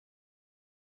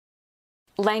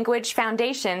Language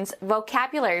Foundations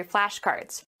Vocabulary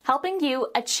Flashcards, helping you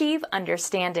achieve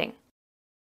understanding.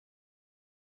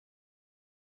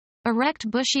 Erect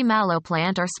bushy mallow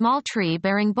plant or small tree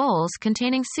bearing bolls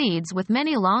containing seeds with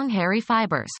many long hairy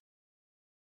fibers.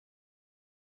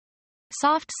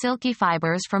 Soft silky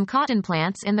fibers from cotton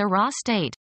plants in their raw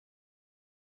state.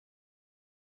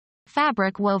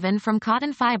 Fabric woven from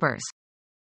cotton fibers.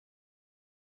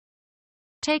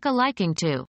 Take a liking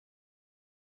to.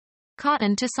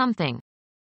 Cotton to something.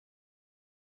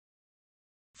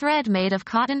 Thread made of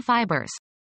cotton fibers.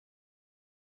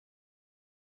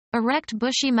 Erect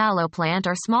bushy mallow plant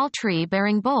or small tree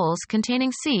bearing bolls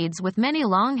containing seeds with many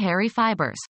long hairy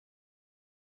fibers.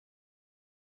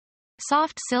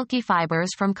 Soft silky fibers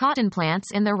from cotton plants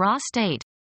in their raw state.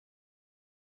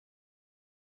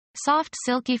 Soft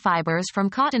silky fibers from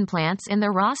cotton plants in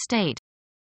their raw state.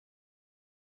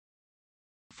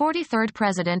 43rd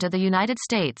President of the United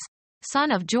States,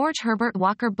 son of George Herbert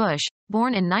Walker Bush,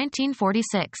 born in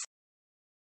 1946.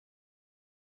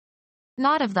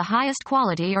 Not of the highest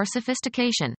quality or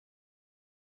sophistication.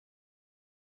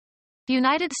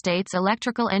 United States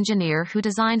electrical engineer who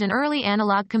designed an early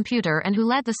analog computer and who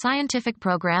led the scientific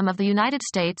program of the United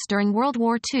States during World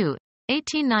War II,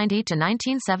 1890 to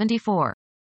 1974.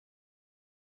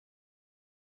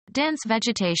 Dense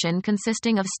vegetation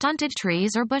consisting of stunted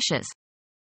trees or bushes.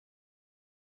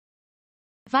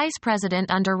 Vice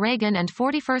President under Reagan and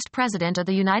 41st President of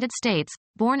the United States,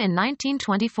 born in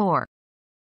 1924.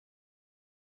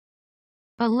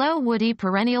 A low woody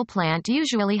perennial plant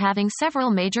usually having several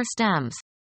major stems.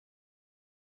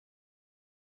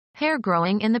 Hair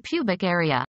growing in the pubic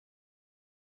area.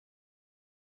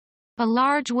 A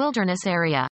large wilderness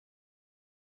area.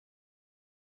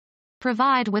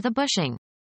 Provide with a bushing.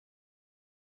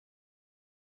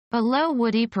 A low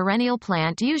woody perennial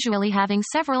plant usually having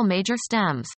several major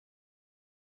stems.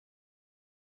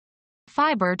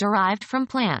 Fiber derived from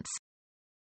plants.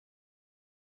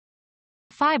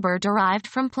 Fiber derived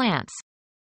from plants.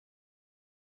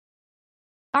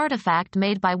 Artifact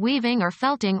made by weaving or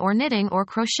felting or knitting or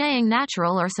crocheting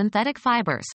natural or synthetic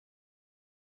fibers.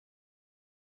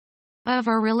 Of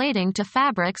or relating to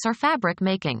fabrics or fabric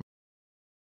making.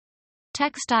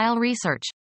 Textile research.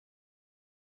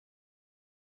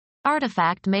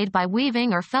 Artifact made by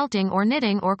weaving or felting or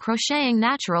knitting or crocheting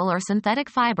natural or synthetic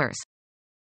fibers.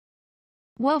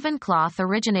 Woven cloth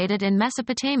originated in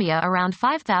Mesopotamia around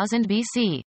 5000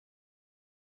 BC.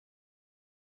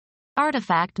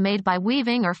 Artifact made by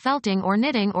weaving or felting or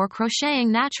knitting or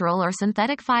crocheting natural or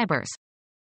synthetic fibers.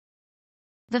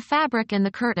 The fabric in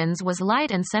the curtains was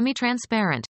light and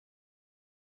semi-transparent.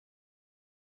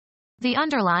 The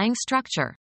underlying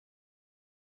structure.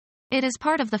 It is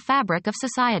part of the fabric of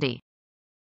society.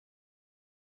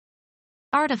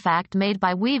 Artifact made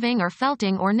by weaving or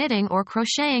felting or knitting or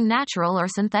crocheting natural or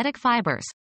synthetic fibers.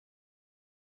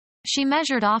 She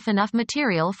measured off enough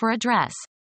material for a dress.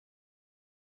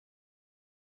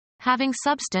 Having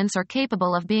substance or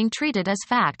capable of being treated as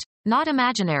fact, not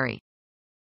imaginary.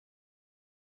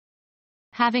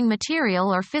 Having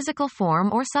material or physical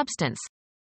form or substance.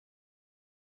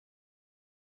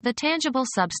 The tangible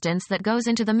substance that goes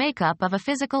into the makeup of a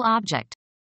physical object.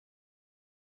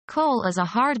 Coal is a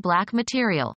hard black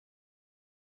material.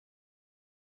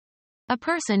 A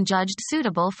person judged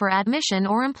suitable for admission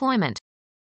or employment.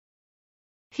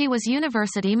 He was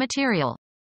university material.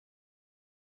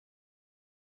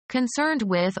 Concerned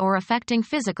with or affecting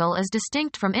physical as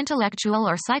distinct from intellectual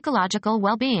or psychological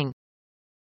well-being.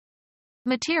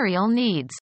 Material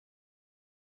needs.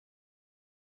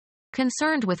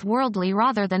 Concerned with worldly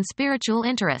rather than spiritual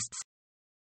interests.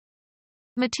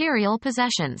 Material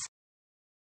possessions.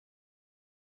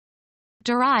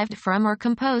 Derived from or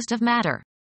composed of matter.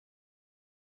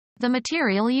 The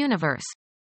material universe.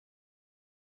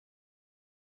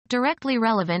 Directly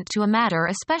relevant to a matter,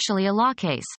 especially a law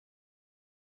case.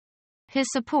 His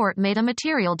support made a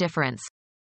material difference.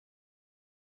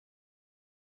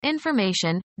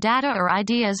 Information, data or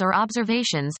ideas or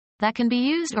observations, that can be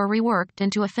used or reworked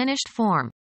into a finished form.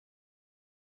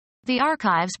 The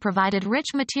archives provided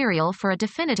rich material for a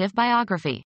definitive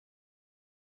biography.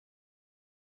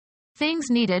 Things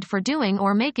needed for doing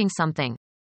or making something.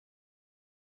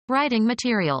 Writing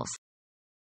materials.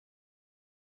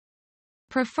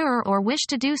 Prefer or wish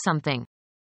to do something.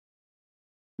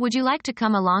 Would you like to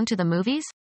come along to the movies?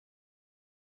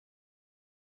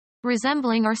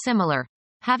 Resembling or similar.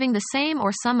 Having the same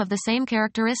or some of the same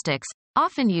characteristics,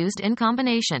 often used in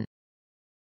combination.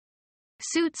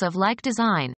 Suits of like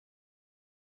design.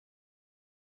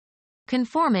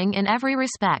 Conforming in every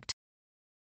respect.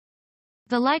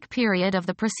 The like period of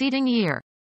the preceding year.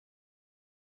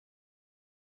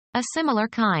 A similar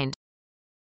kind.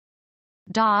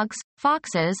 Dogs,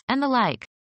 foxes, and the like.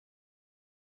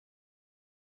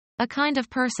 A kind of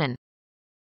person.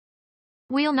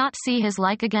 We'll not see his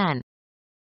like again.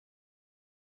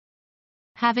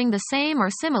 Having the same or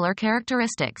similar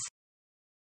characteristics.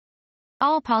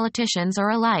 All politicians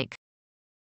are alike.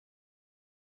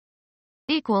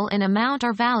 Equal in amount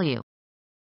or value.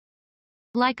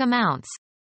 Like amounts.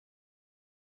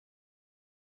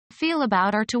 Feel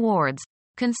about or towards.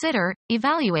 Consider,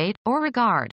 evaluate, or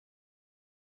regard.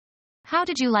 How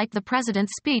did you like the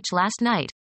president's speech last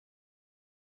night?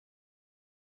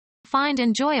 Find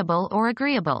enjoyable or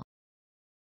agreeable.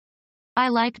 I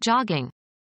like jogging.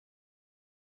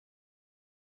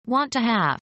 Want to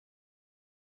have.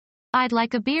 I'd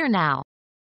like a beer now.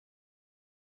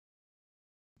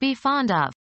 Be fond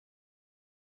of.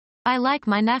 I like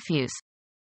my nephews.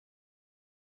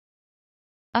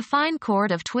 A fine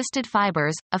cord of twisted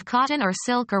fibers, of cotton or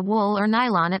silk or wool or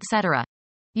nylon, etc.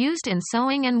 Used in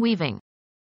sewing and weaving.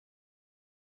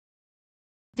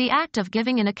 The act of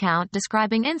giving an account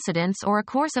describing incidents or a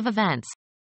course of events.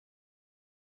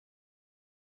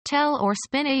 Tell or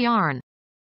spin a yarn.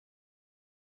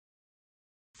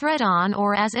 Thread on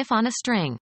or as if on a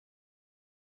string.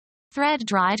 Thread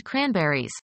dried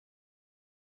cranberries.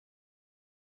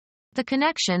 The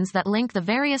connections that link the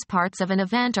various parts of an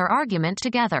event or argument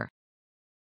together.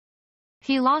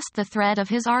 He lost the thread of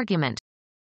his argument.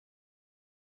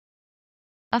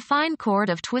 A fine cord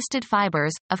of twisted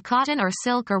fibers, of cotton or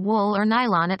silk or wool or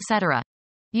nylon, etc.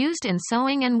 Used in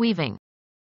sewing and weaving.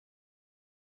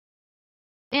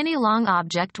 Any long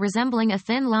object resembling a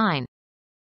thin line.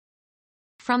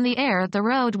 From the air the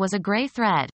road was a gray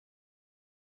thread.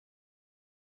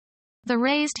 The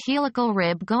raised helical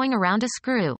rib going around a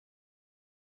screw.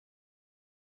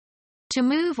 To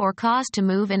move or cause to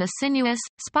move in a sinuous,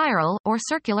 spiral, or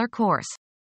circular course.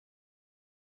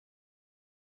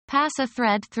 Pass a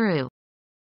thread through.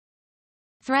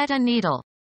 Thread a needle.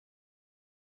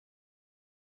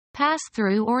 Pass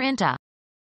through or into.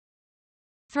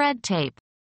 Thread tape.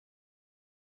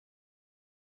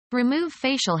 Remove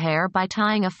facial hair by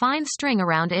tying a fine string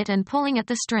around it and pulling at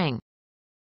the string.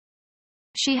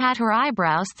 She had her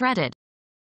eyebrows threaded.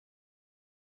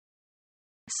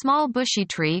 Small bushy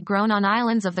tree grown on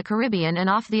islands of the Caribbean and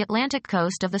off the Atlantic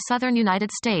coast of the southern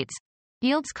United States.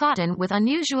 Yields cotton with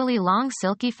unusually long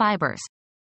silky fibers.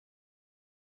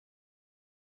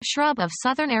 Shrub of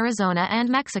southern Arizona and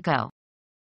Mexico.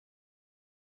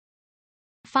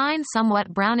 Fine,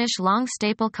 somewhat brownish long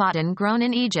staple cotton grown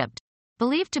in Egypt.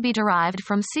 Believed to be derived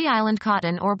from sea island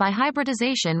cotton or by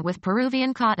hybridization with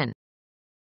Peruvian cotton.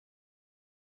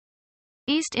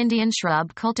 East Indian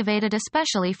shrub cultivated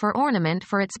especially for ornament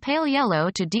for its pale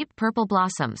yellow to deep purple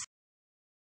blossoms.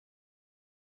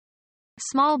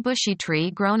 Small bushy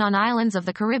tree grown on islands of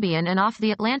the Caribbean and off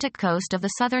the Atlantic coast of the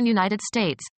southern United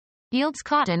States. Yields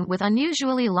cotton with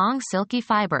unusually long silky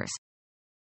fibers.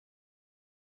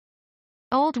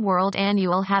 Old World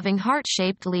annual having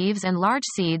heart-shaped leaves and large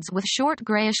seeds with short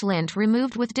grayish lint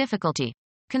removed with difficulty.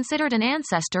 Considered an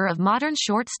ancestor of modern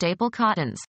short staple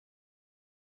cottons.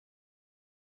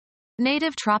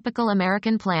 Native tropical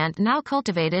American plant now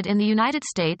cultivated in the United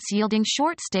States yielding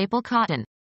short staple cotton.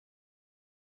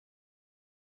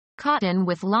 Cotton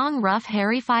with long rough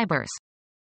hairy fibers.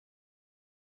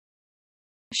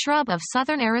 Shrub of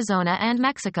southern Arizona and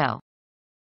Mexico.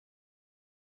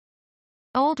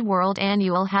 Old World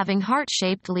annual having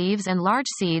heart-shaped leaves and large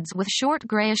seeds with short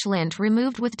grayish lint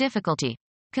removed with difficulty.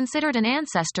 Considered an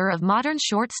ancestor of modern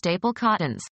short staple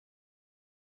cottons.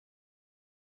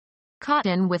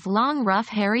 Cotton with long rough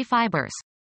hairy fibers.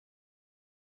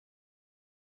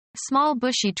 Small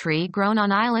bushy tree grown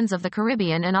on islands of the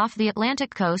Caribbean and off the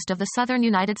Atlantic coast of the southern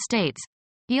United States.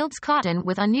 Yields cotton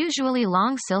with unusually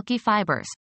long silky fibers.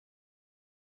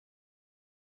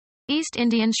 East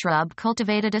Indian shrub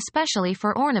cultivated especially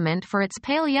for ornament for its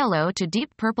pale yellow to deep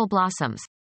purple blossoms.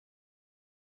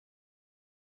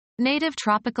 Native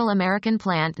tropical American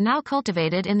plant now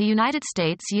cultivated in the United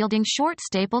States yielding short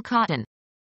staple cotton.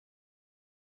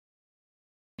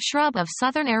 Shrub of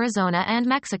southern Arizona and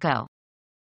Mexico.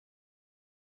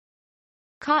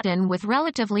 Cotton with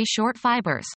relatively short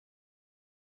fibers.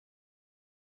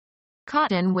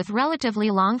 Cotton with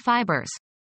relatively long fibers.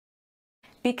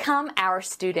 Become our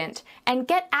student and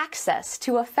get access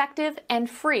to effective and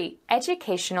free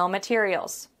educational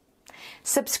materials.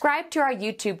 Subscribe to our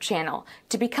YouTube channel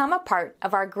to become a part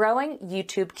of our growing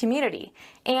YouTube community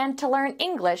and to learn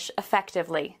English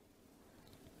effectively.